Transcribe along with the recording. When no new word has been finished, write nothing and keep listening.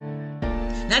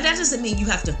Now, that doesn't mean you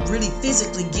have to really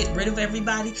physically get rid of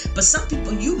everybody, but some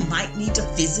people you might need to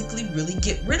physically really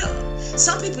get rid of.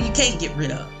 Some people you can't get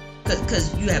rid of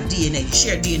because you have DNA, you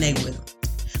share DNA with them.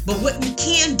 But what you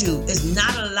can do is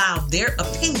not allow their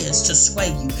opinions to sway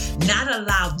you, not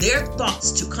allow their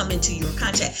thoughts to come into your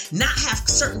contact, not have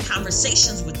certain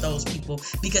conversations with those people,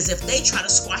 because if they try to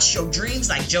squash your dreams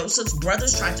like Joseph's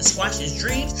brothers tried to squash his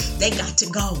dreams, they got to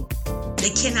go. They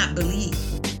cannot believe.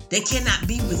 They cannot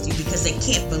be with you because they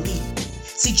can't believe.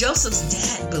 See, Joseph's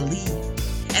dad believed.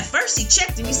 At first he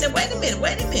checked and he said, wait a minute.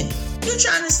 You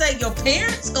trying to say your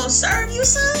parents gonna serve you,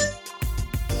 son?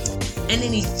 And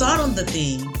then he thought on the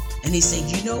thing and he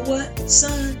said, you know what,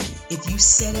 son? If you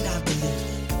said it, I believe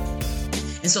it.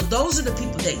 And so those are the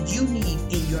people that you need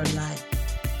in your life.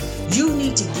 You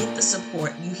need to get the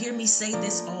support. You hear me say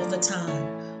this all the time.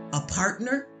 A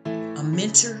partner, a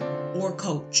mentor, or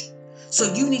coach.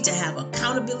 So you need to have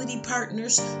accountability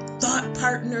partners, thought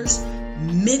partners,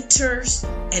 mentors,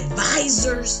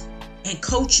 advisors, and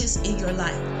coaches in your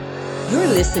life. You're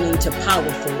listening to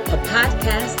Powerful, a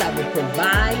podcast that will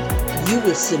provide you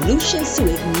with solutions to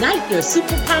ignite your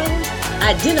superpowers,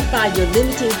 identify your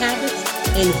limiting habits,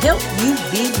 and help you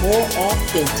be more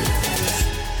authentic.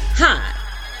 Hi,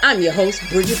 I'm your host,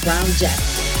 Bridget Brown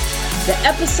Jackson. The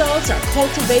episodes are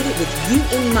cultivated with you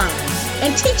in mind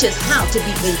and teach us how to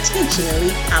be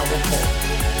intentionally powerful.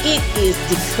 It is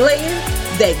declared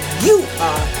that you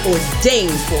are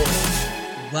ordained for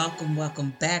it. Welcome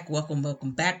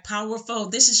back, Powerful.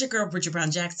 This is your girl, Bridget Brown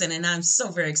Jackson, and I'm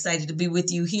so very excited to be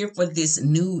with you here for this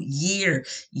new year.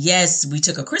 Yes, we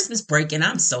took a Christmas break, and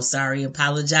I'm so sorry,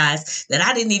 apologize that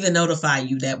I didn't even notify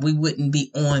you that we wouldn't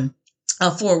be on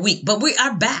for a week, but we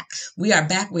are back. We are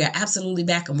absolutely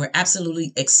back, and we're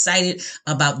absolutely excited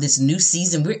about this new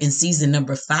season. We're in season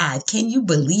number 5. Can you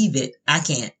believe it? I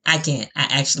can't. I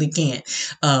actually can't.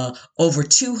 Over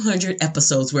 200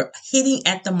 episodes. We're hitting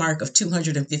at the mark of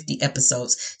 250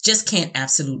 episodes. Just can't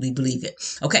absolutely believe it.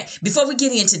 Okay. Before we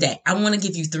get in today, I want to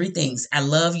give you 3 things. I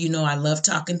love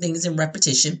talking things in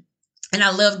repetition. And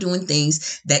I love doing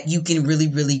things that you can really,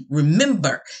 really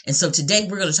remember. And so today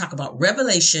we're going to talk about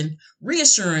revelation,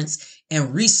 reassurance,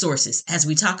 and resources as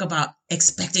we talk about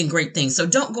expecting great things. So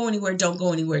don't go anywhere. In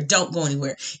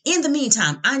the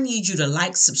meantime, I need you to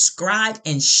like, subscribe,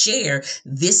 and share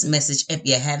this message if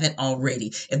you haven't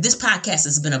already. If this podcast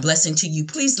has been a blessing to you,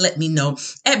 please let me know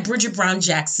at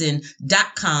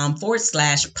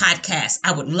bridgetbrownjackson.com/podcast.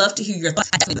 I would love to hear your thoughts.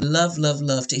 I would love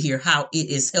to hear how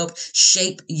it has helped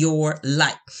shape your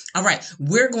life. All right.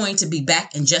 We're going to be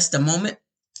back in just a moment,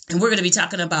 and we're going to be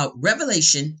talking about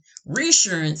revelation,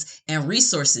 reassurance, and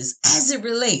resources as it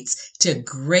relates to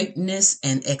greatness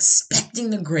and expecting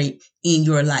the great in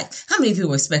your life. How many of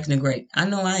you are expecting the great? I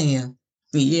know I am.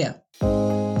 Yeah.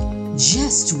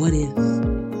 Just what if?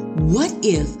 What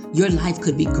if your life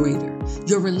could be greater,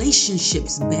 your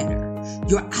relationships better,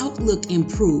 your outlook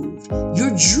improved,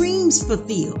 your dreams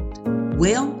fulfilled?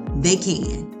 Well, they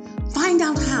can. Find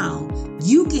out how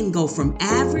you can go from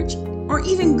average or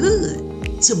even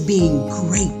good to being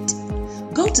great.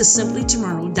 Go to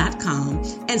simplytomorrow.com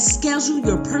and schedule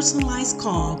your personalized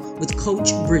call with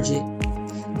Coach Bridget.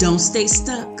 Don't stay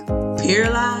stuck,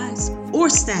 paralyzed, or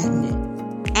stagnant.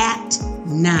 Act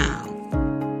now.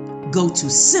 Go to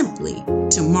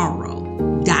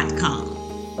simplytomorrow.com.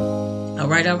 All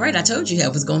right. I told you I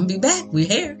was going to be back. We're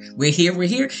here.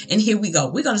 And here we go.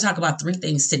 We're going to talk about 3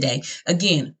 things today.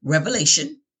 Again,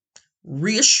 revelation,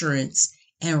 reassurance,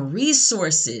 and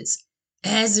resources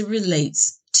as it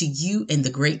relates to you and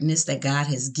the greatness that God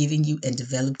has given you and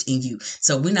developed in you.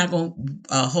 So we're not going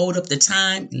to hold up the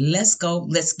time. Let's go.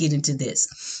 Let's get into this.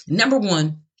 Number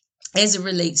 1, as it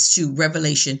relates to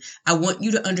revelation, I want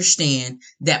you to understand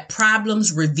that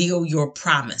problems reveal your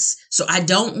promise. So I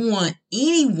don't want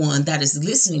anyone that is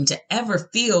listening to ever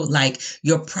feel like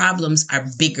your problems are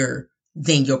bigger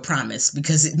than your promise,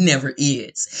 because it never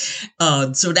is.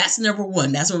 So that's number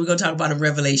 1. That's what we're going to talk about in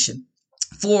revelation.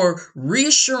 For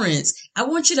reassurance, I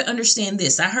want you to understand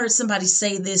this. I heard somebody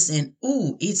say this and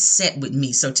it set with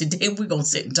me. So today we're going to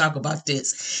sit and talk about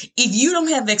this. If you don't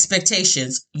have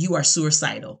expectations, you are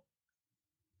suicidal.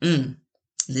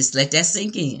 Let's let that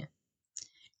sink in.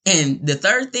 And the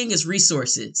third thing is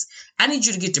resources. I need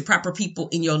you to get the proper people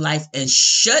in your life and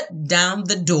shut down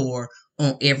the door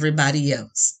on everybody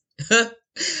else.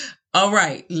 All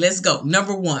right, let's go.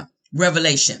 Number 1,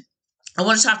 revelation. I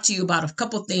want to talk to you about a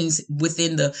couple things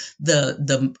within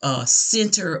the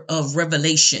center of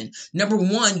revelation. Number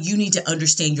one, you need to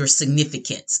understand your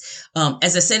significance.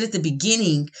 As I said at the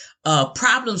beginning,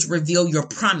 problems reveal your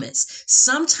promise.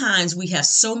 Sometimes we have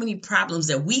so many problems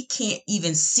that we can't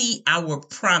even see our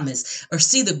promise or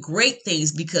see the great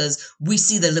things because we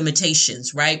see the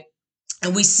limitations, right?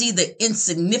 And we see the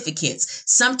insignificance.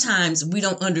 Sometimes we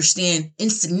don't understand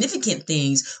insignificant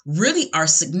things really are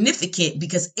significant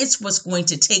because it's what's going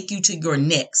to take you to your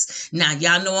next. Now,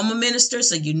 y'all know I'm a minister,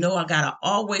 so you know I got to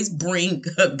always bring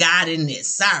God in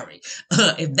this. Sorry.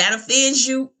 If that offends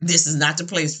you, this is not the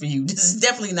place for you. This is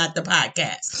definitely not the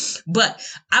podcast. But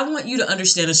I want you to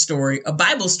understand a story, a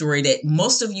Bible story that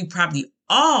most of you probably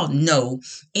all know.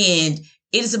 And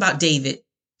it is about David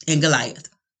and Goliath.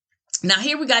 Now,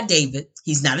 here we got David.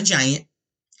 He's not a giant.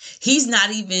 He's not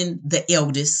even the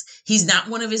eldest. He's not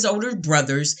one of his older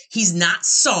brothers. He's not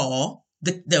Saul,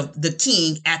 the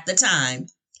king at the time.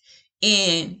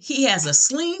 And he has a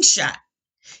slingshot.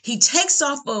 He takes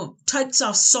off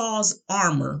Saul's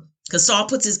armor because Saul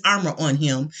puts his armor on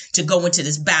him to go into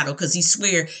this battle because he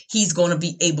swear he's going to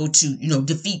be able to,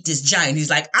 defeat this giant. He's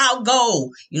like, I'll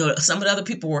go. Some of the other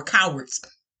people were cowards.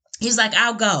 He's like,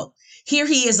 I'll go. Here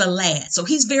he is a lad. So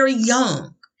he's very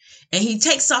young and he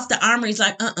takes off the armor. He's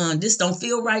like, this don't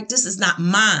feel right. This is not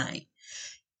mine.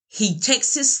 He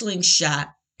takes his slingshot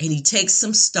and he takes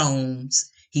some stones.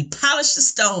 He polished the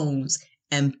stones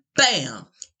and bam,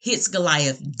 hits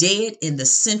Goliath dead in the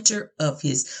center of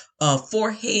his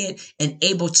forehead and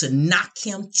able to knock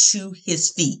him to his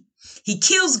feet. He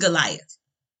kills Goliath.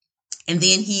 And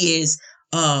then he is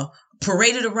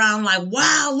paraded around like,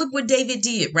 wow, look what David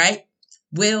did, right?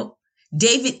 Well,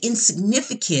 David, in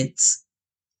significance,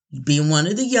 being one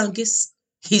of the youngest,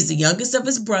 he's the youngest of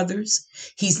his brothers.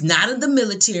 He's not in the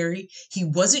military. He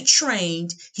wasn't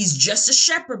trained. He's just a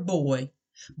shepherd boy.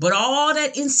 But all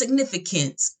that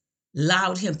insignificance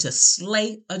allowed him to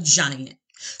slay a giant.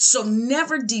 So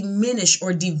never diminish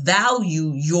or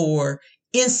devalue your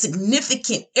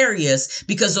insignificant areas,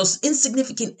 because those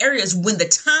insignificant areas, when the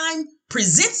time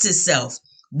presents itself,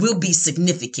 will be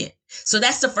significant. So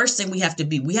that's the first thing we have to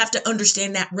be. We have to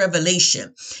understand that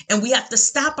revelation, and we have to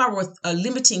stop our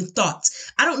limiting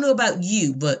thoughts. I don't know about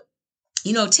you, but,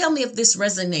 tell me if this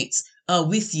resonates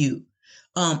with you.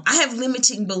 I have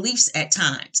limiting beliefs at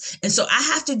times. And so I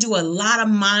have to do a lot of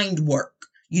mind work.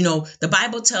 The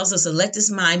Bible tells us, let this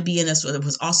mind be in us, that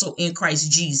was also in Christ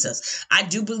Jesus. I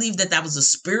do believe that was a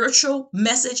spiritual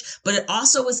message, but it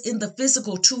also is in the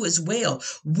physical too as well.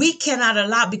 We cannot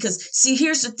allow, because see,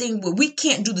 here's the thing, we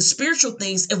can't do the spiritual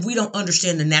things if we don't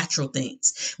understand the natural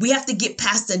things. We have to get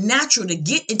past the natural to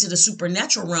get into the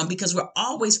supernatural realm, because we're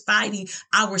always fighting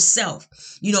ourself,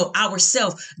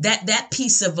 that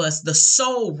piece of us, the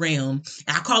soul realm.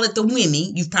 I call it the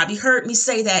Wimmy. You've probably heard me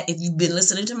say that if you've been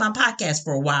listening to my podcast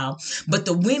for a while, but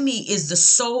the Wimmy is the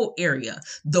soul area,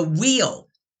 the will,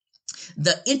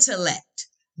 the intellect,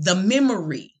 the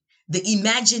memory, the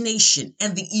imagination,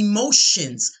 and the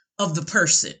emotions of the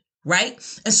person, right?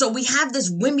 And so we have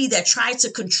this Wimmy that tries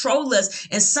to control us,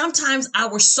 and sometimes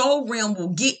our soul realm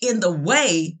will get in the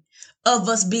way of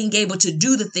us being able to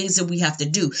do the things that we have to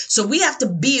do. So we have to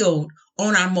build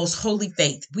on our most holy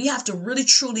faith. We have to really,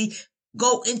 truly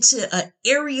go into an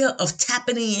area of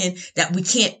tapping in that we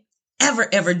can't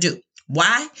ever do.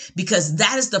 Why? Because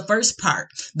that is the first part,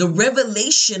 the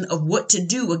revelation of what to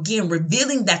do. Again,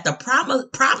 revealing that the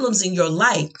problems in your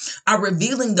life are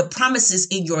revealing the promises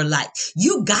in your life.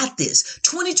 You got this.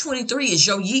 2023 is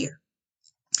your year.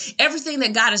 Everything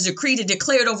that God has decreed and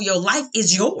declared over your life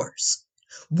is yours.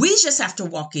 We just have to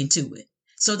walk into it.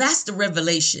 So that's the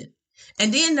revelation.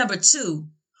 And then number 2,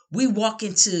 we walk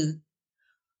into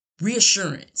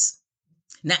reassurance.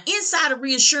 Now, inside of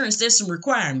reassurance, there's some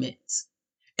requirements.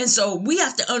 And so we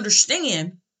have to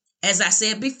understand, as I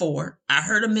said before, I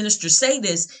heard a minister say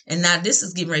this, and now this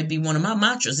is getting ready to be one of my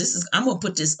mantras. I'm going to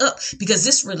put this up because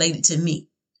this related to me.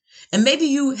 And maybe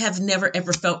you have never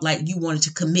ever felt like you wanted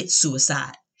to commit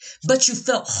suicide, but you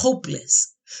felt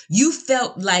hopeless. You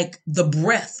felt like the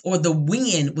breath or the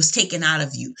wind was taken out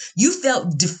of you. You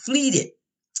felt deflated.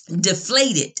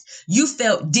 You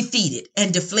felt defeated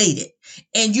and deflated,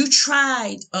 and you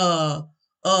tried, to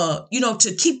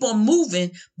keep on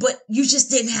moving, but you just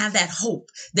didn't have that hope.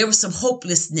 There was some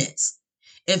hopelessness.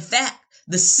 In fact,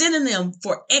 the synonym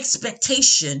for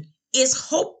expectation is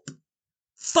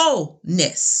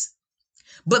hopefulness.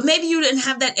 But maybe you didn't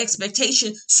have that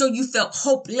expectation, so you felt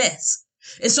hopeless.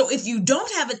 And so if you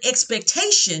don't have an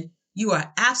expectation, you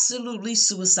are absolutely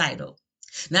suicidal.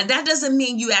 Now, that doesn't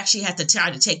mean you actually have to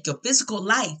try to take your physical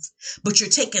life, but you're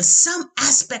taking some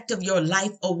aspect of your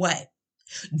life away.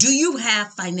 Do you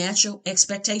have financial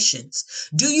expectations?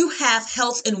 Do you have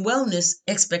health and wellness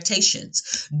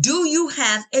expectations? Do you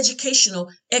have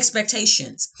educational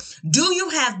expectations? Do you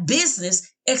have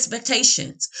business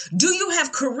expectations? Do you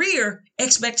have career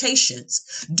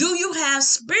expectations? Do you have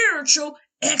spiritual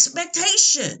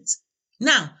expectations?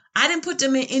 Now, I didn't put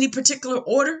them in any particular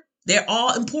order. They're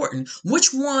all important.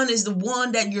 Which one is the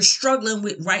one that you're struggling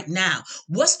with right now?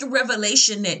 What's the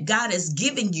revelation that God has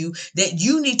given you that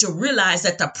you need to realize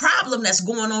that the problem that's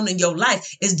going on in your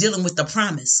life is dealing with the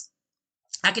promise?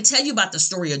 I can tell you about the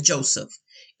story of Joseph.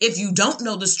 If you don't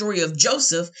know the story of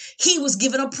Joseph, he was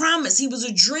given a promise. He was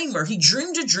a dreamer. He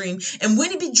dreamed a dream. And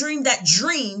when he dreamed that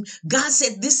dream, God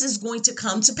said, this is going to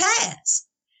come to pass.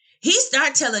 He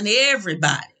started telling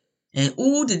everybody. And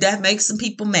ooh, did that make some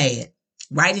people mad?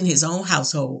 Right in his own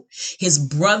household. His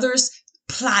brothers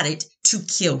plotted to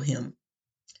kill him.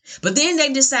 But then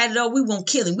they decided, oh, we won't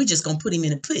kill him. We're just going to put him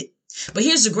in a pit. But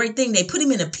here's the great thing. They put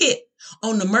him in a pit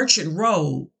on the merchant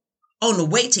road on the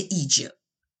way to Egypt.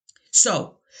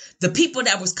 So the people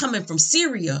that was coming from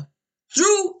Syria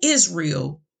through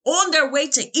Israel on their way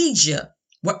to Egypt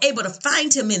were able to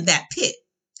find him in that pit.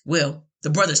 Well, the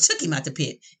brothers took him out the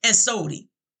pit and sold him.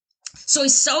 So he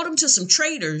sold him to some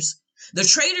traders. The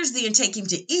traders then take him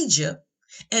to Egypt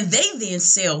and they then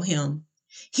sell him.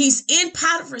 He's in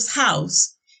Potiphar's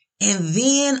house and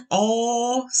then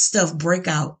all stuff break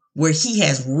out where he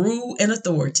has rule and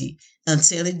authority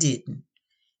until it didn't.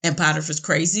 And Potiphar's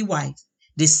crazy wife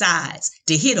decides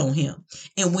to hit on him.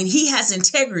 And when he has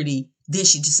integrity, then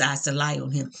she decides to lie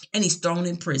on him and he's thrown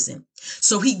in prison.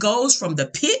 So he goes from the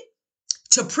pit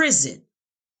to prison.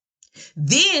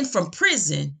 Then from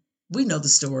prison, we know the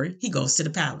story. He goes to the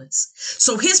palace.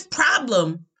 So his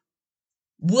problem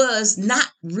was not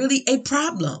really a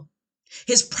problem.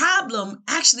 His problem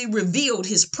actually revealed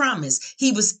his promise.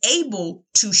 He was able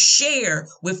to share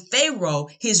with Pharaoh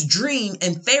his dream,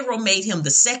 and Pharaoh made him the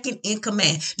second in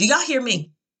command. Do y'all hear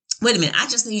me? Wait a minute. I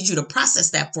just need you to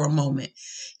process that for a moment.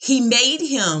 He made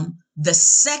him the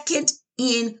second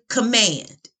in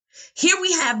command. Here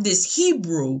we have this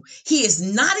Hebrew. He is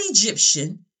not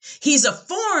Egyptian. He's a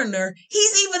foreigner.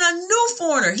 He's even a new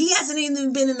foreigner. He hasn't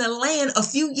even been in the land a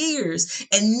few years.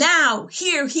 And now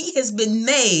here he has been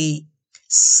made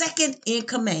second in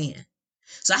command.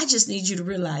 So I just need you to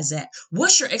realize that.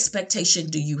 What's your expectation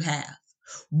do you have?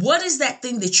 What is that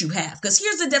thing that you have? Because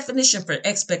here's the definition for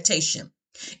expectation.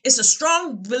 It's a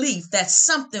strong belief that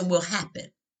something will happen.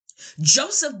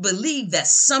 Joseph believed that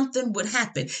something would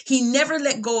happen. He never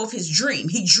let go of his dream.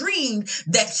 He dreamed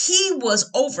that he was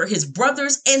over his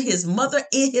brothers and his mother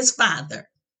and his father.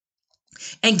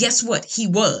 And guess what? He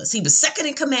was second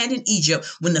in command in Egypt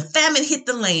when the famine hit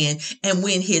the land and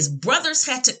when his brothers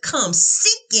had to come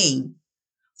seeking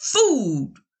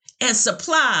food and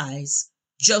supplies.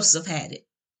 Joseph had it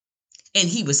and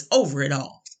he was over it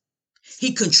all.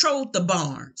 He controlled the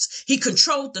barns. He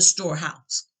controlled the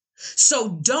storehouse. So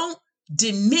don't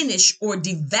diminish or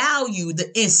devalue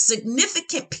the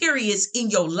insignificant periods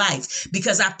in your life,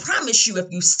 because I promise you,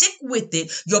 if you stick with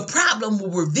it, your problem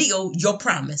will reveal your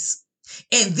promise.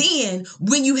 And then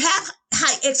when you have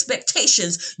high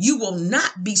expectations, you will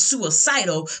not be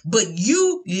suicidal, but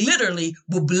you literally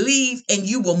will believe and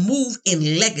you will move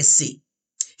in legacy.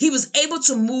 He was able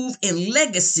to move in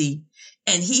legacy.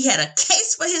 And he had a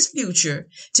case for his future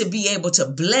to be able to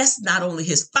bless not only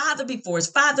his father before his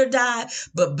father died,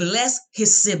 but bless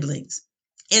his siblings,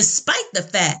 in spite of the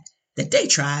fact that they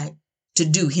tried to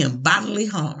do him bodily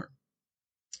harm.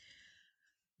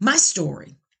 My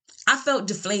story, I felt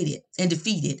deflated and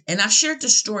defeated, and I've shared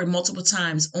this story multiple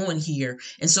times on here.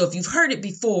 And so if you've heard it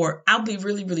before, I'll be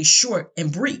really, really short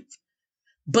and brief.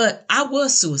 But I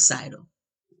was suicidal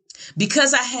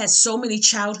because I had so many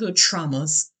childhood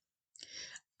traumas.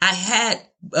 I had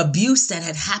abuse that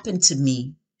had happened to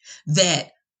me that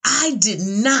I did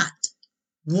not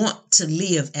want to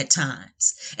live at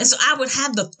times. And so I would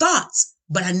have the thoughts,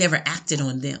 but I never acted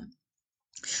on them.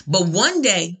 But one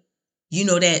day, you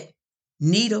know, that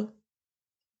needle,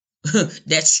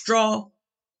 that straw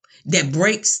that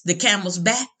breaks the camel's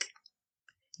back.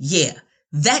 Yeah,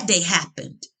 that day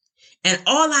happened. And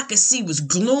all I could see was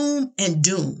gloom and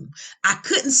doom. I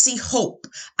couldn't see hope.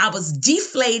 I was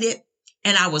deflated.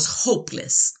 And I was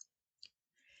hopeless.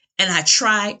 And I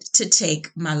tried to take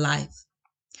my life.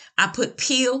 I put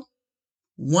pill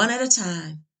one at a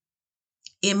time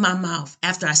in my mouth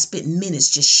after I spent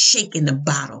minutes just shaking the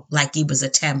bottle like it was a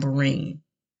tambourine.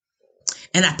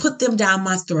 And I put them down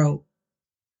my throat.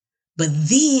 But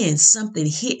then something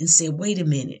hit and said, wait a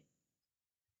minute.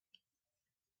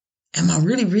 Am I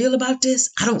really real about this?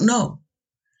 I don't know.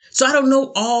 So I don't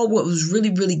know all what was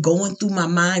really, really going through my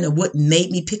mind or what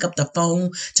made me pick up the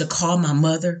phone to call my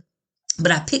mother.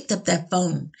 But I picked up that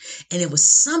phone, and it was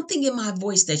something in my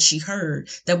voice that she heard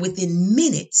that within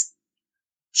minutes,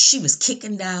 she was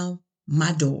kicking down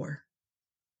my door.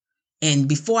 And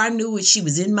before I knew it, she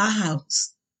was in my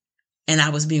house, and I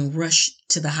was being rushed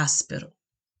to the hospital.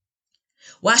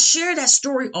 Well, I share that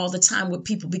story all the time with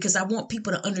people because I want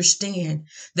people to understand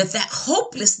that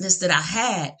hopelessness that I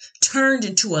had turned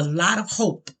into a lot of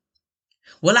hope.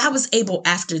 Well, I was able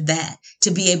after that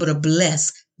to be able to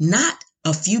bless not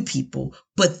a few people,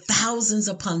 but thousands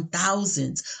upon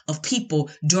thousands of people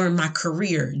during my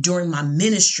career, during my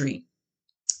ministry,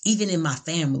 even in my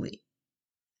family.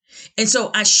 And so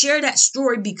I share that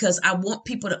story because I want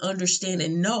people to understand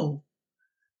and know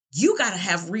you got to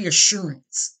have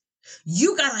reassurance.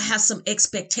 You got to have some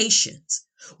expectations.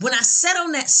 When I sat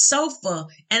on that sofa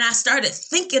and I started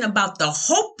thinking about the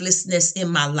hopelessness in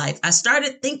my life, I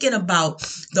started thinking about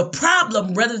the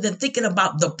problem rather than thinking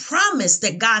about the promise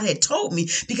that God had told me.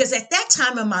 Because at that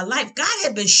time in my life, God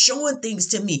had been showing things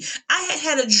to me. I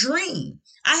had a dream.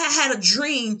 I had a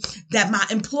dream that my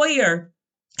employer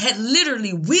had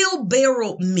literally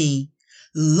wheelbarrowed me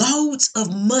loads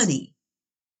of money.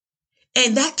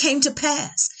 And that came to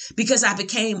pass because I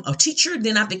became a teacher.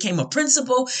 Then I became a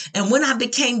principal. And when I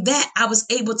became that, I was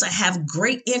able to have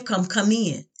great income come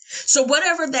in. So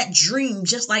whatever that dream,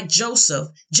 just like Joseph,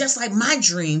 just like my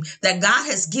dream that God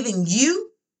has given you,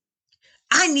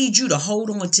 I need you to hold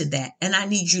on to that. And I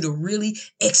need you to really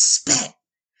expect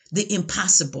the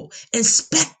impossible,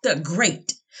 expect the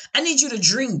great. I need you to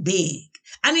dream big.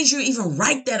 I need you to even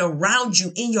write that around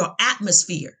you in your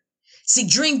atmosphere. See,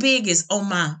 dream big is on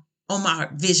my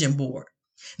vision board.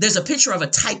 There's a picture of a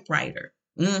typewriter.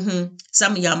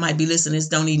 Some of y'all might be listening,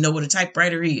 don't even know what a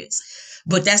typewriter is,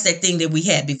 but that's that thing that we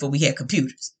had before we had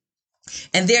computers.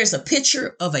 And there's a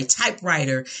picture of a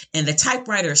typewriter, and the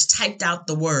typewriter has typed out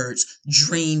the words,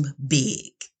 dream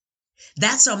big.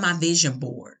 That's on my vision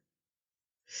board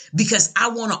because I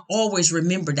want to always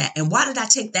remember that. And why did I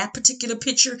take that particular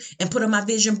picture and put on my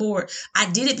vision board? I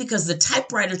did it because the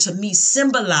typewriter to me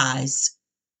symbolized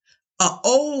an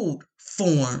old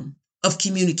form of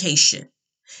communication.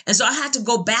 And so I had to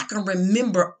go back and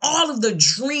remember all of the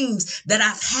dreams that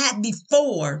I've had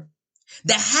before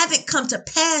that haven't come to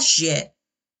pass yet,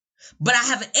 but I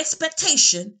have an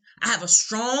expectation. I have a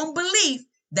strong belief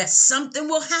that something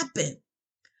will happen.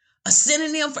 A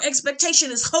synonym for expectation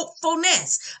is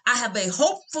hopefulness. I have a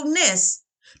hopefulness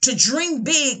to dream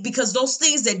big because those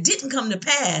things that didn't come to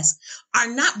pass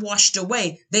are not washed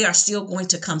away. They are still going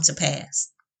to come to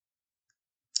pass.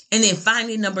 And then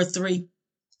finally, number 3,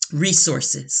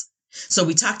 resources. So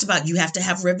we talked about you have to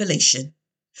have revelation.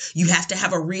 You have to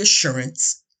have a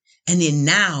reassurance. And then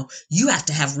now you have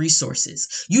to have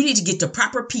resources. You need to get the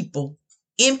proper people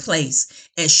in place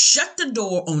and shut the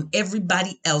door on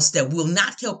everybody else that will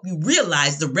not help you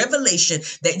realize the revelation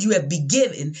that you have been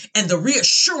given and the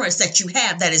reassurance that you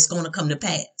have that it's going to come to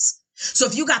pass. So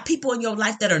if you got people in your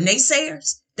life that are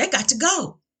naysayers, they got to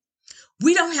go.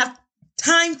 We don't have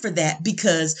time for that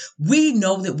because we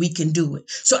know that we can do it.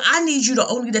 So I need you to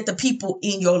only let the people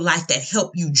in your life that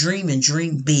help you dream and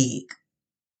dream big.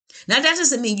 Now, that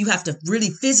doesn't mean you have to really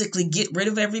physically get rid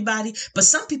of everybody, but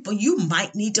some people you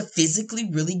might need to physically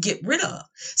really get rid of.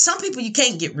 Some people you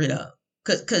can't get rid of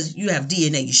because you have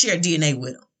DNA, you share DNA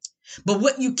with them. But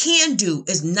what you can do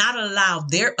is not allow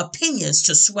their opinions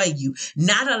to sway you,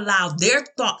 not allow their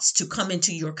thoughts to come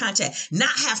into your contact,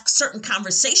 not have certain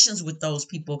conversations with those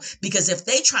people, because if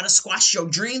they try to squash your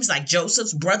dreams like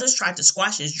Joseph's brothers tried to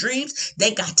squash his dreams,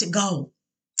 they got to go.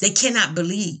 They cannot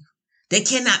believe. They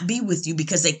cannot be with you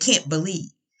because they can't believe.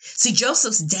 See,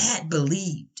 Joseph's dad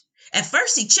believed. At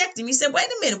first he checked him. He said, wait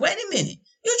a minute.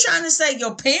 You're trying to say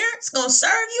your parents gonna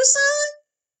serve you, son?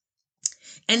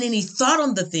 And then he thought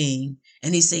on the thing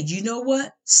and he said, you know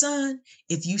what, son?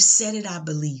 If you said it, I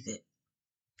believe it.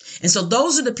 And so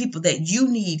those are the people that you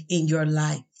need in your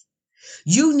life.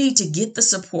 You need to get the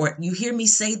support. You hear me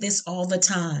say this all the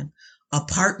time. A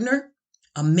partner,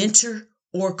 a mentor,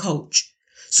 or coach.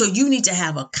 So you need to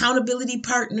have accountability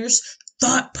partners,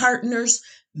 thought partners,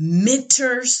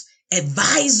 mentors,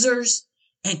 advisors,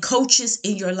 and coaches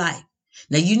in your life.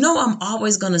 Now, you know I'm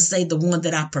always going to say the one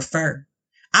that I prefer.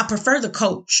 I prefer the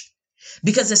coach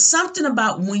because there's something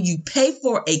about when you pay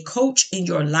for a coach in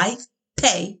your life,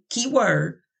 pay,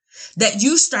 keyword, that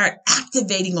you start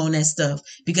activating on that stuff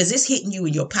because it's hitting you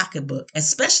in your pocketbook,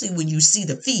 especially when you see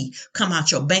the fee come out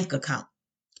your bank account.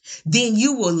 Then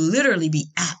you will literally be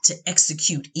apt to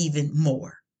execute even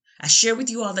more. I share with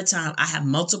you all the time. I have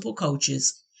multiple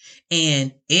coaches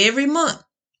and every month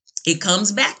It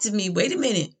comes back to me. Wait a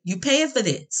minute. You paying for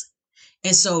this.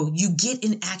 And so you get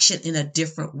in action in a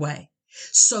different way.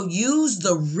 So use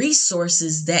the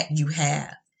resources that you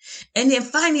have. And then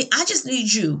finally, I just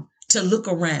need you to look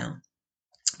around,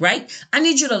 right? I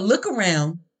need you to look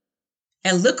around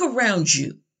and look around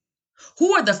you.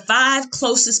 Who are the 5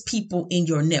 closest people in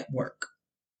your network?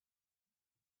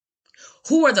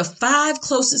 Who are the 5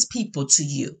 closest people to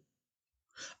you?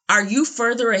 Are you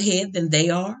further ahead than they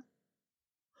are?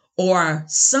 Or are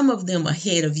some of them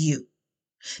ahead of you?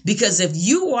 Because if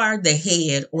you are the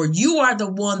head, or you are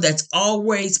the one that's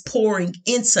always pouring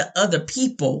into other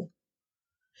people,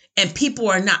 and people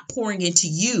are not pouring into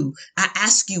you, I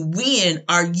ask you, when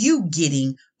are you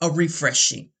getting a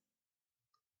refreshing?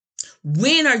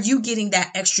 When are you getting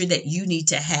that extra that you need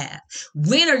to have?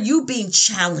 When are you being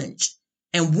challenged?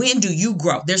 And when do you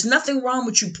grow? There's nothing wrong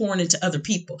with you pouring into other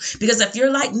people. Because if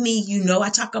you're like me, you know I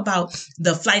talk about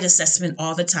the flight assessment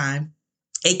all the time,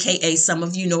 AKA some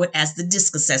of you know it as the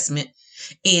DISC assessment.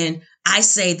 And I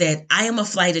say that I am a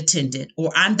flight attendant,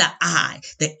 or I'm the I,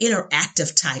 the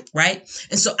interactive type, right?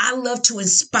 And so I love to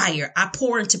inspire. I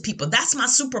pour into people. That's my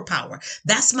superpower.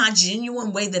 That's my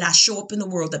genuine way that I show up in the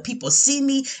world, that people see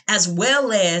me as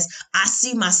well as I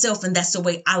see myself. And that's the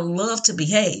way I love to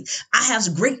behave. I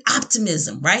have great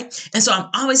optimism, right? And so I'm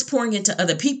always pouring into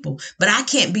other people, but I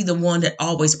can't be the one that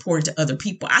always pour into other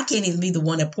people. I can't even be the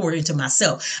one that pour into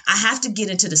myself. I have to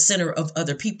get into the center of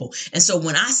other people. And so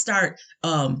when I start,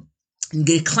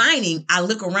 declining, I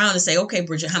look around and say, okay,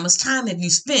 Bridget, how much time have you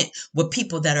spent with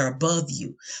people that are above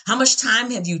you? How much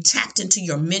time have you tapped into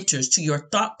your mentors, to your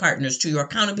thought partners, to your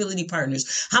accountability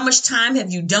partners? How much time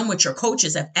have you done what your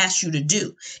coaches have asked you to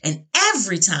do? And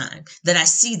every time that I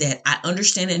see that, I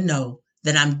understand and know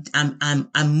that I'm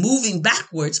moving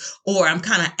backwards, or I'm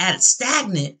kind of at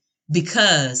stagnant,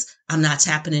 because I'm not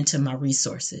tapping into my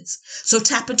resources. So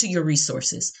tap into your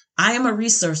resources. I am a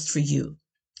resource for you.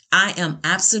 I am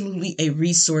absolutely a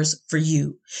resource for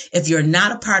you. If you're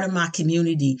not a part of my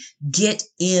community, get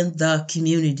in the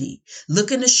community.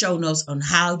 Look in the show notes on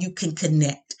how you can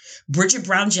connect.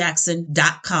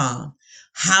 BridgetBrownJackson.com.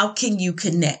 How can you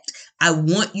connect? I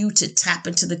want you to tap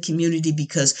into the community,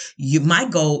 because my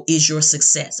goal is your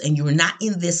success, and you're not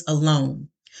in this alone.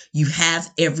 You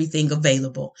have everything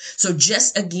available. So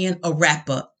just again, a wrap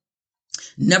up.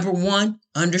 Number 1,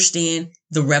 understand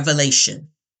the revelation.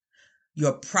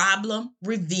 Your problem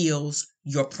reveals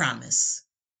your promise.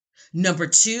 Number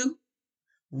 2,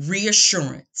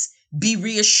 reassurance. Be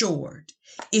reassured.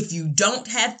 If you don't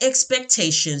have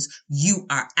expectations, you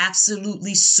are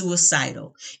absolutely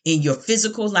suicidal in your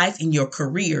physical life, in your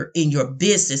career, in your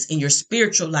business, in your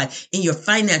spiritual life, in your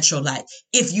financial life,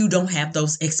 if you don't have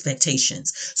those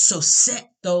expectations. So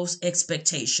set those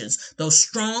expectations, those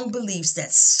strong beliefs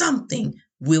that something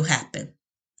will happen.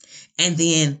 And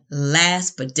then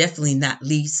last but definitely not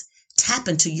least, tap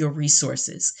into your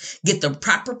resources. Get the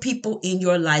proper people in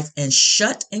your life and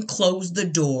shut and close the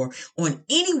door on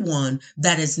anyone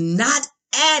that is not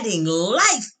adding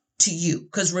life to you.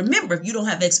 Because remember, if you don't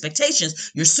have expectations,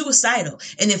 you're suicidal.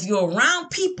 And if you're around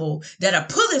people that are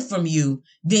pulling from you,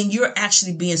 then you're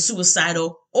actually being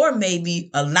suicidal, or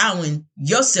maybe allowing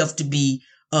yourself to be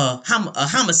a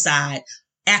homicide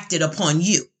acted upon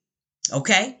you.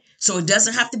 Okay? So it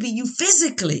doesn't have to be you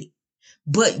physically,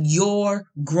 but your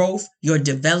growth, your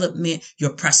development,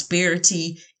 your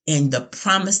prosperity, and the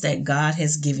promise that God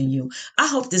has given you. I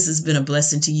hope this has been a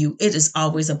blessing to you. It is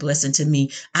always a blessing to me.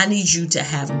 I need you to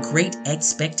have great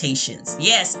expectations.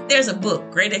 Yes, there's a book,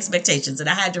 Great Expectations, that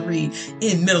I had to read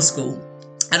in middle school.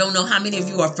 I don't know how many of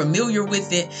you are familiar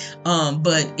with it,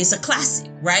 but it's a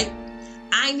classic, right?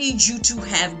 I need you to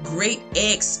have great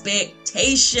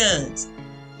expectations.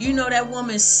 You know, that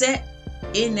woman sat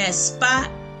in that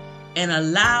spot and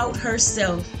allowed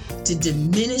herself to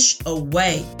diminish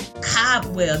away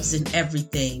cobwebs and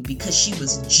everything, because she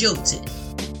was jilted.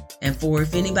 And for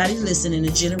if anybody listening,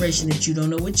 a generation that you don't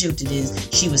know what jilted is,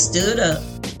 she was stood up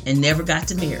and never got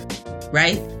to marry,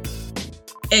 right?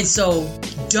 And so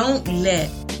don't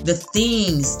let the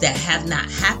things that have not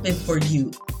happened for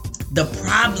you, the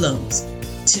problems,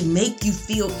 to make you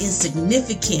feel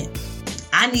insignificant.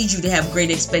 I need you to have great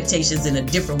expectations in a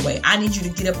different way. I need you to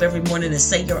get up every morning and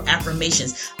say your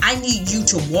affirmations. I need you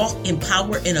to walk in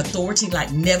power and authority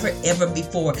like never, ever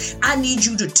before. I need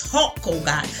you to talk, oh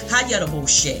God.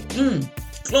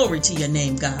 Glory to your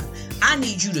name, God. I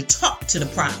need you to talk to the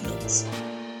problems.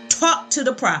 Talk to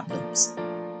the problems.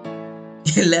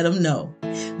 And let them know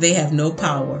they have no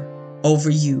power over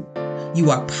you.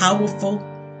 You are powerful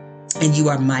and you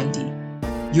are mighty.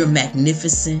 You're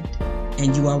magnificent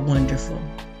and you are wonderful.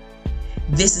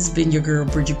 This has been your girl,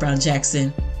 Bridget Brown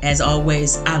Jackson. As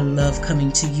always, I love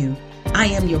coming to you. I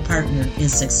am your partner in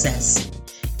success.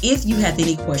 If you have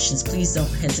any questions, please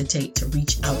don't hesitate to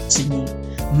reach out to me.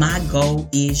 My goal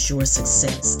is your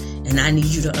success, and I need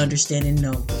you to understand and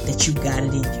know that you got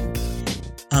it in you.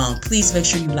 Please make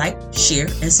sure you like, share,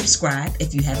 and subscribe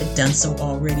if you haven't done so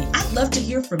already. I'd love to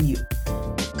hear from you.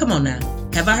 Come on now.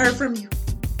 Have I heard from you?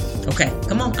 Okay,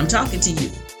 come on. I'm talking to you.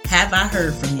 Have I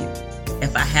heard from you?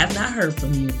 If I have not heard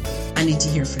from you, I need to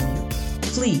hear from you.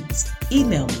 Please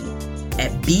email me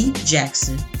at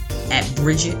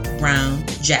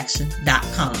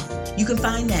bjackson@bridgetbrownjackson.com. You can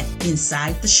find that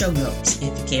inside the show notes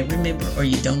if you can't remember or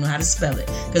you don't know how to spell it,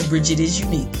 because Bridget is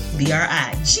unique.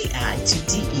 BRIGITTE.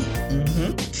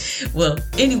 Well,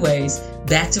 anyways,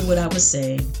 back to what I was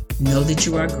saying. Know that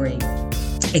you are great.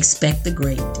 Expect the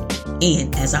great.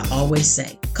 And as I always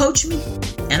say, coach me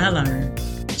and I learn.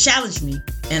 Challenge me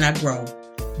and I grow.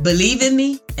 Believe in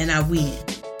me and I win.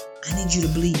 I need you to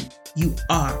believe you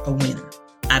are a winner.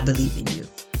 I believe in you.